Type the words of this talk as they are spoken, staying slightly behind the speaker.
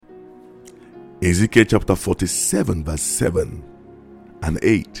Ezekiel chapter 47 verse 7 and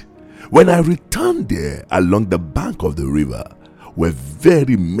 8. When I returned there along the bank of the river were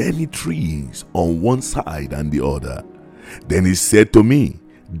very many trees on one side and the other. Then he said to me,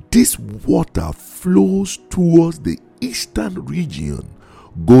 this water flows towards the eastern region,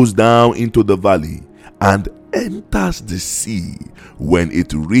 goes down into the valley, and enters the sea. When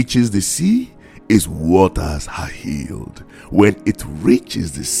it reaches the sea, its waters are healed. When it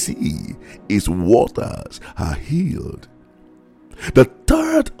reaches the sea, its waters are healed. The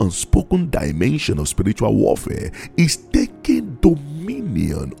third unspoken dimension of spiritual warfare is taking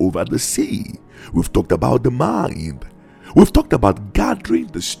dominion over the sea. We've talked about the mind. We've talked about gathering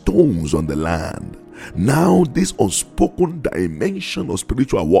the stones on the land. Now, this unspoken dimension of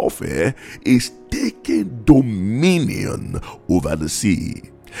spiritual warfare is taking dominion over the sea.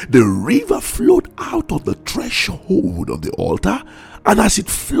 The river flowed out of the threshold of the altar, and as it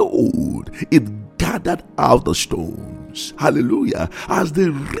flowed, it gathered out the stones. Hallelujah. As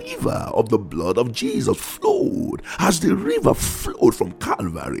the river of the blood of Jesus flowed, as the river flowed from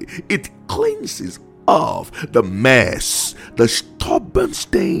Calvary, it cleanses off the mess, the stubborn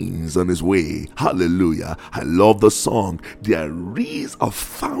stains on his way. Hallelujah. I love the song. There is a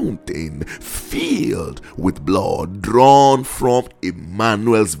fountain filled with blood drawn from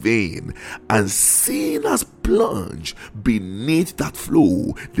Emmanuel's vein, and sinners plunge beneath that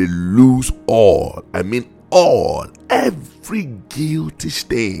flow. They lose all. Every guilty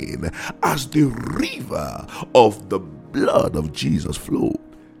stain as the river of the blood of Jesus flowed.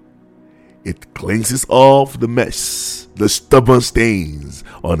 It cleanses off the mess, the stubborn stains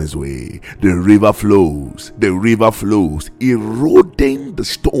on his way. The river flows, eroding the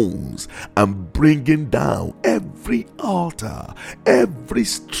stones and bringing down every altar, every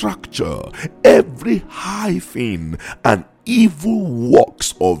structure, every high thing and evil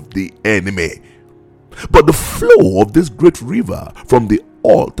works of the enemy. But the flow of this great river from the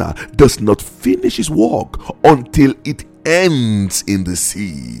altar does not finish its work until it ends in the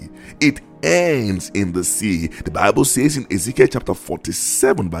sea. It ends in the sea. The Bible says in Ezekiel chapter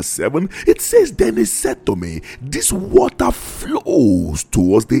 47 verse 7, it says, then he said to me, this water flows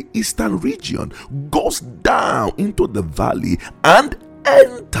towards the eastern region, goes down into the valley, and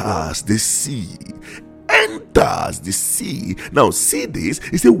enters the sea. Enters the sea. Now see this.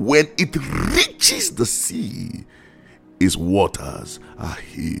 He said, when it reaches the sea, its waters are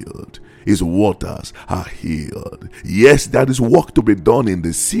healed. His waters are healed. Yes, there is work to be done in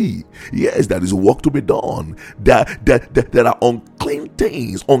the sea. Yes, there is work to be done. There are unclean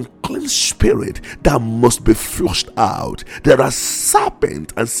things, unclean spirit that must be flushed out. There are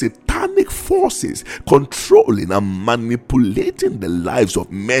serpent and satanic forces controlling and manipulating the lives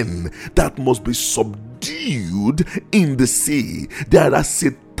of men that must be subdued in the sea. There are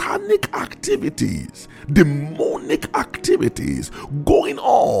satanic activities, demonic activities going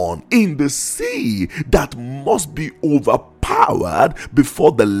on in the sea that must be overpowered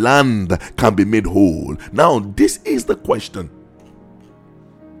before the land can be made whole. Now, this is the question.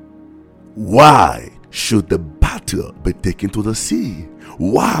 Why should the battle be taken to the sea?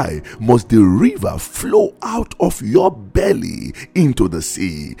 Why must the river flow out of your belly into the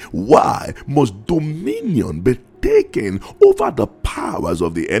sea? Why must dominion be taken over the powers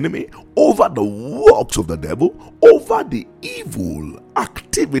of the enemy, over the works of the devil, over the evil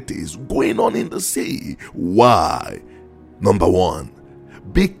activities going on in the sea? Why? Number one,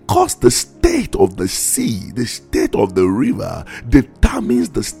 because the state of the sea, the state of the river determines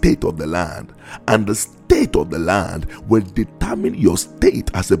the state of the land, and the state of the land will determine your state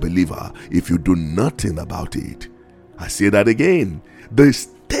as a believer if you do nothing about it. I say that again. The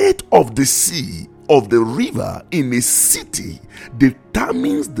state of the sea, of the river in a city,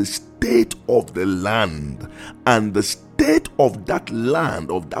 determines the state of the land, and the state of that land,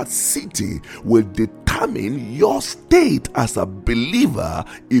 of that city, will determine your state as a believer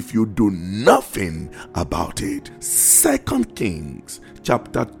if you do nothing about it. 2 Kings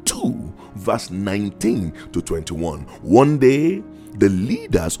chapter 2 verse 19 to 21. One day, the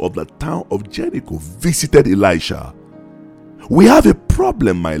leaders of the town of Jericho visited Elisha. We have a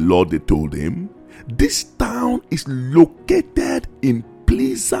problem, my lord, they told him. This town is located in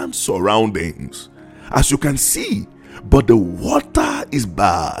pleasant surroundings, as you can see, but the water is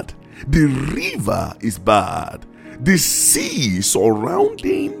bad, the river is bad, the sea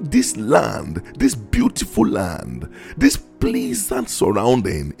surrounding this land, this beautiful land, this pleasant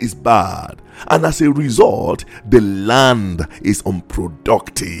surrounding is bad, and as a result, the land is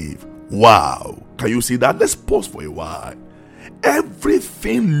unproductive. Wow, can you see that? Let's pause for a while.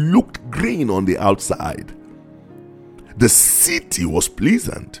 Everything looked green on the outside. The city was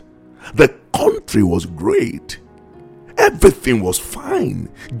pleasant. The country was great. Everything was fine.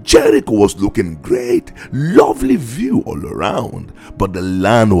 Jericho was looking great. Lovely view all around. But the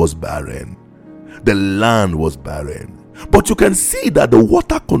land was barren. The land was barren. But you can see that the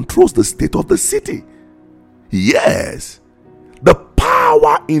water controls the state of the city. Yes, the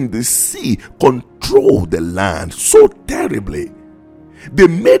power in the sea controlled the land so terribly. They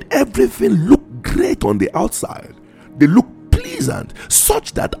made everything look great on the outside. They look pleasant,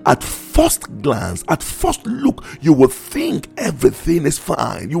 such that at first glance, at first look, you would think everything is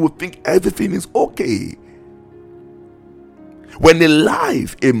fine. You would think everything is okay. When a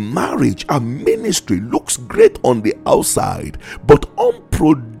life, a marriage, a ministry looks great on the outside, but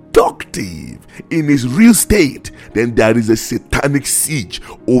unproductive in its real state, then there is a satanic siege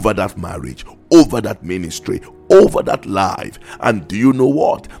over that marriage, over that ministry, over that life. And do you know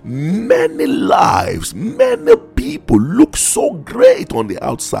what? Many lives, many people look so great on the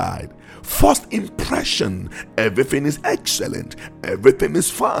outside. First impression, everything is excellent, everything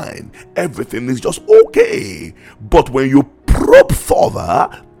is fine, everything is just okay. But when you probe further,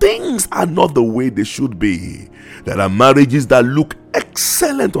 things are not the way they should be. There are marriages that look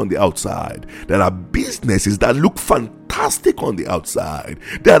excellent on the outside. There are businesses that look fantastic on the outside.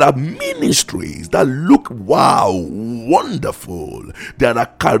 There are ministries that look wow, wonderful. There are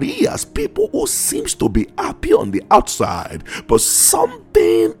careers, people who seems to be happy on the outside, but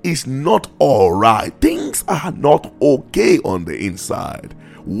something is not all right. Things are not okay on the inside.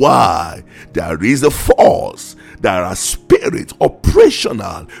 Why? There is a force, there are spirits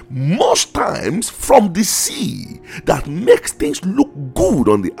operational, most times from the sea, that makes things look good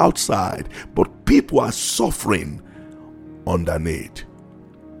on the outside, but people are suffering underneath.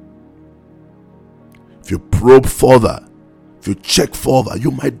 If you probe further, if you check further,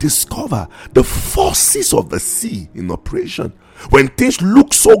 you might discover the forces of the sea in operation. When things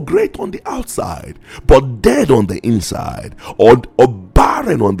look so great on the outside, but dead on the inside, or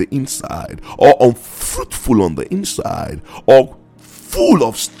barren on the inside, or unfruitful on the inside, or full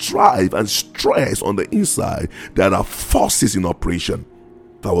of strife and stress on the inside, there are forces in operation.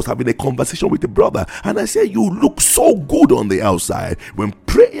 I was having a conversation with a brother, and I said, you look so good on the outside. When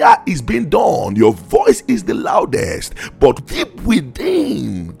prayer is being done, your voice is the loudest, but deep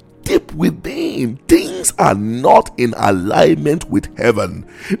within, things are not in alignment with heaven.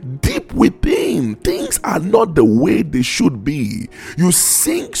 Deep within, things are not the way they should be. You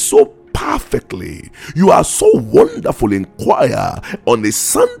sing so perfectly. You are so wonderful in choir. On a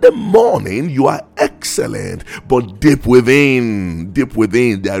Sunday morning, you are excellent. But deep within,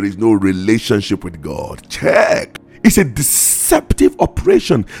 there is no relationship with God. Check. It's a deceptive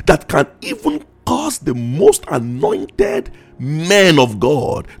operation that can even cause the most anointed men of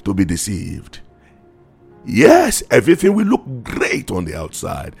God to be deceived. Yes, everything will look great on the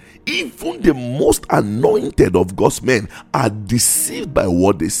outside. Even the most anointed of God's men are deceived by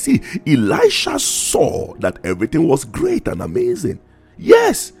what they see. Elisha saw that everything was great and amazing.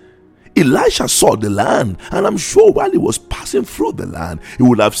 Yes, Elisha saw the land, and I'm sure while he was passing through the land, he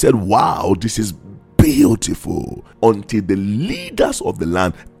would have said, wow, this is beautiful, until the leaders of the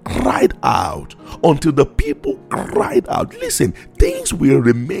land cried out, until the people cried out. Listen, things will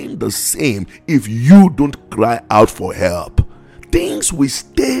remain the same if you don't cry out for help. Things will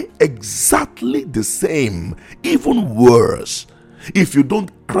stay exactly the same, even worse, if you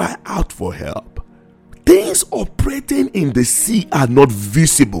don't cry out for help. Things operating in the sea are not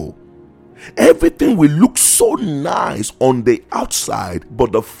visible. Everything will look so nice on the outside,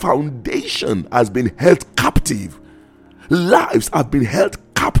 but the foundation has been held captive. Lives have been held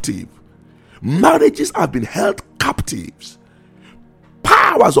captive. Marriages have been held captives.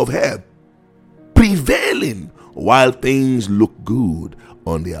 Powers of hell prevailing while things look good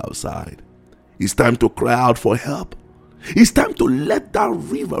on the outside. It's time to cry out for help. It's time to let that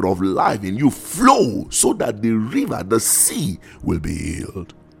river of life in you flow, so that the river, the sea, will be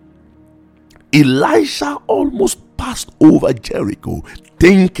healed. Elisha almost passed over Jericho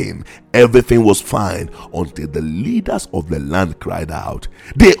thinking everything was fine, until the leaders of the land cried out.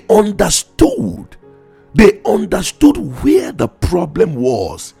 They understood where the problem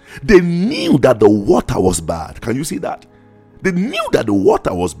was. They knew that the water was bad. Can you see that? They knew that the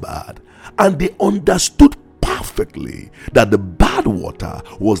water was bad, and they understood perfectly that the bad water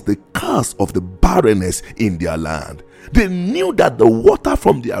was the cause of the barrenness in their land. They knew that the water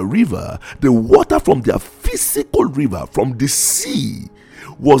from their river, the water from their physical river, from the sea,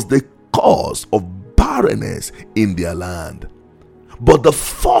 was the cause of barrenness in their land. But the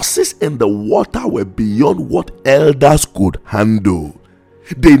forces in the water were beyond what elders could handle.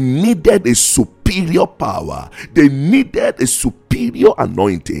 They needed a superior superior power. They needed a superior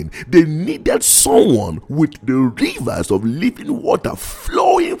anointing. They needed someone with the rivers of living water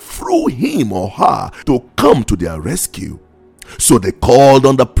flowing through him or her to come to their rescue. So they called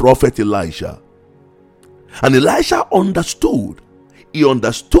on the prophet Elisha. And Elisha understood. He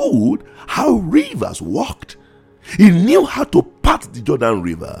understood how rivers worked. He knew how to part the Jordan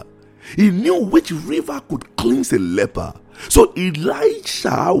River. He knew which river could cleanse a leper. So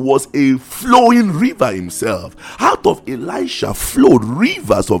Elisha was a flowing river himself. Out of Elisha flowed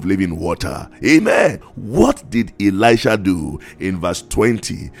rivers of living water. Amen. What did Elisha do in verse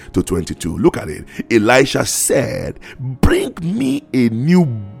 20 to 22? Look at it. Elisha said, "Bring me a new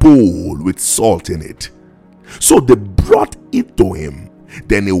bowl with salt in it." So they brought it to him.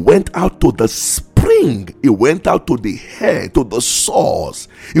 Then he went out to the spring. He went out to the head, to the source.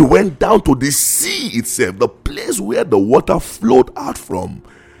 He went down to the sea itself, the place where the water flowed out from.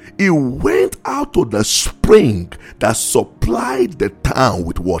 He went out to the spring that supplied the town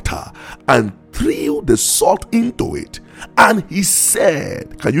with water and threw the salt into it. And he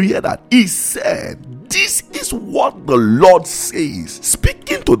said, can you hear that? He said, "This is what the Lord says,"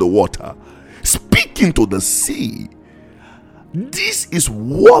 speaking to the water, speaking to the sea. "This is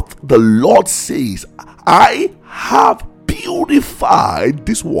what the Lord says. I have purified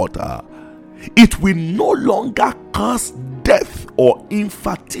this water. It will no longer cause death or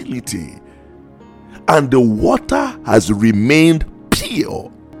infertility. And the water has remained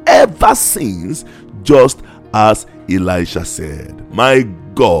pure ever since, just as Elisha said." My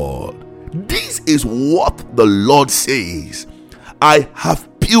God, this is what the Lord says. I have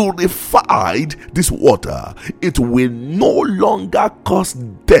purified this water. It will no longer cause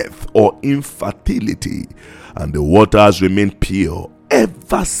death or infertility. And the water has remained pure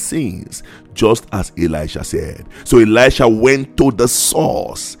ever since, just as Elisha said. So Elisha went to the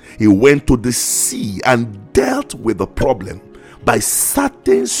source. He went to the sea and dealt with the problem by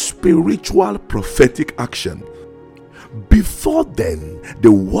certain spiritual prophetic action. Before then,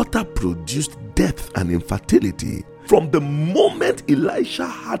 the water produced death and infertility. From the moment Elisha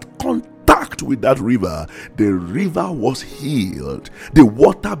had contact with that river, the river was healed. The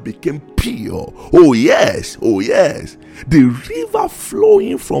water became pure. Oh yes, oh yes. The river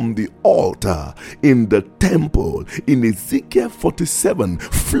flowing from the altar in the temple in Ezekiel 47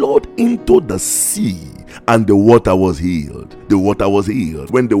 flowed into the sea, and the water was healed. The water was healed.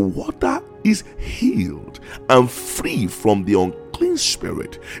 When the water is healed and free from the unclean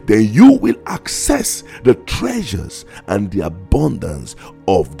spirit, then you will access the treasures and the abundance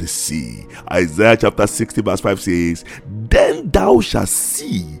of the sea. Isaiah chapter 60 verse 5 says, "Then thou shalt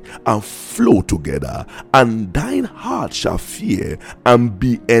see and flow together, and thine heart shall fear and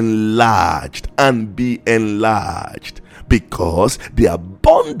be enlarged, because the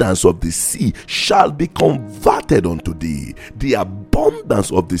abundance of the sea shall be converted unto thee. The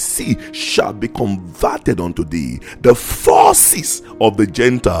abundance of the sea shall be converted unto thee. The forces of the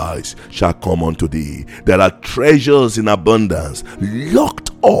Gentiles shall come unto thee." There are treasures in abundance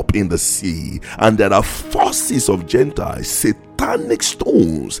locked up in the sea, and there are forces of Gentiles, satanic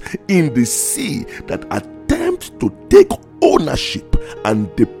stones in the sea that attempt to take ownership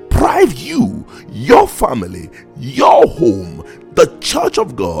and deprive you, your family, your home, the church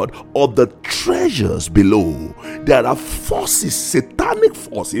of God, of the treasures below. There are forces, satanic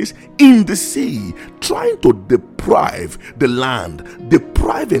forces in the sea, trying to deprive the land,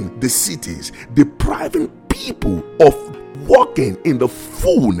 depriving the cities, depriving people of walking in the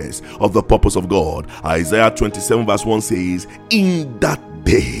fullness of the purpose of God. Isaiah 27 verse 1 says, in that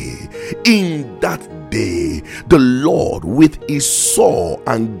day, the Lord with his saw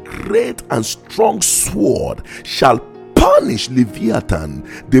and great and strong sword shall punish Leviathan,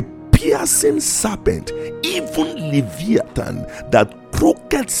 the piercing serpent, even Leviathan, that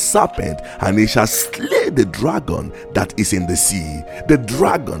crooked serpent, and he shall slay the dragon that is in the sea. The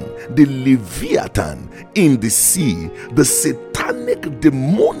dragon, the Leviathan in the sea, the satanic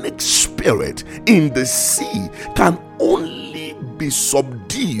demonic spirit in the sea can only be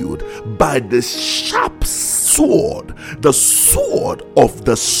subdued by the sharp sword, the sword of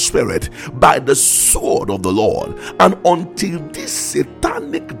the Spirit, by the sword of the Lord. And until this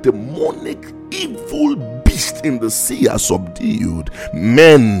satanic, demonic, evil beast in the sea are subdued,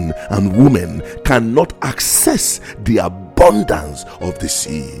 men and women cannot access the abundance of the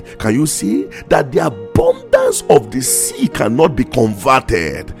sea. Can you see that the abundance of the sea cannot be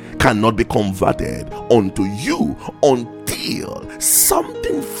converted unto you until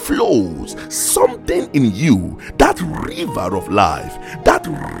something flows, something in you, that river of life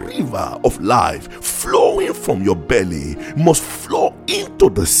flowing from your belly must flow into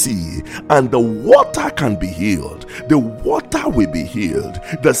the sea, and the water can be healed. The water will be healed.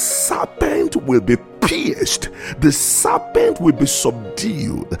 The serpent will be pierced. The serpent will be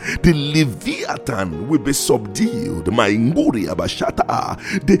subdued. The Leviathan will be subdued. The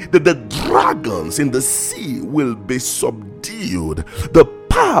dragons in the sea will be subdued. The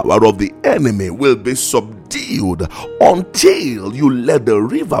power of the enemy will be subdued until you let the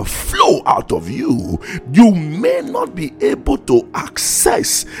river flow out of you. You may not be able to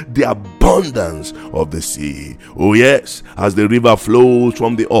access the abundance of the sea. Oh yes, as the river flows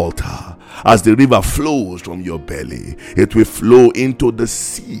from the altar, as the river flows from your belly, it will flow into the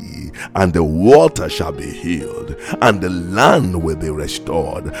sea, and the water shall be healed, and the land will be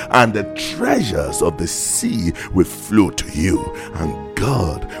restored, and the treasures of the sea will flow to you, and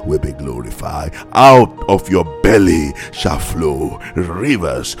God will be glorified. Out of your belly shall flow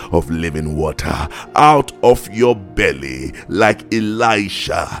rivers of living water. Out of your belly, like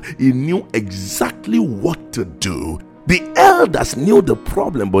Elisha, he knew exactly what to do. The elders knew the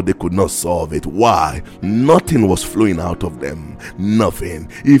problem, but they could not solve it. Why? Nothing was flowing out of them. Nothing.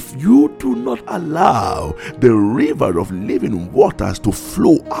 If you do not allow the river of living waters to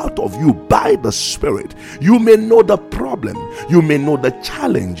flow out of you by the Spirit, you may know the problem, you may know the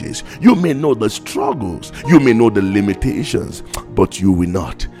challenges, you may know the struggles, you may know the limitations, but you will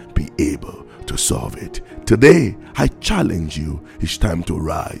not be able to solve it. Today, I challenge you. It's time to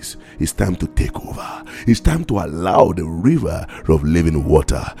rise. It's time to take over. It's time to allow the river of living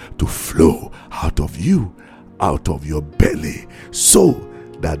water to flow out of you, out of your belly, so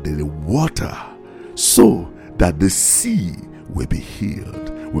that the water, so that the sea will be healed,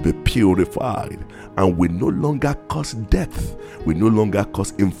 will be purified, and will no longer cause death, will no longer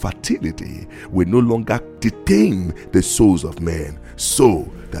cause infertility, will no longer detain the souls of men,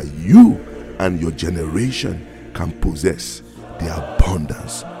 so that you and your generation can possess the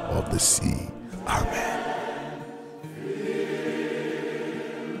abundance of the sea. Amen.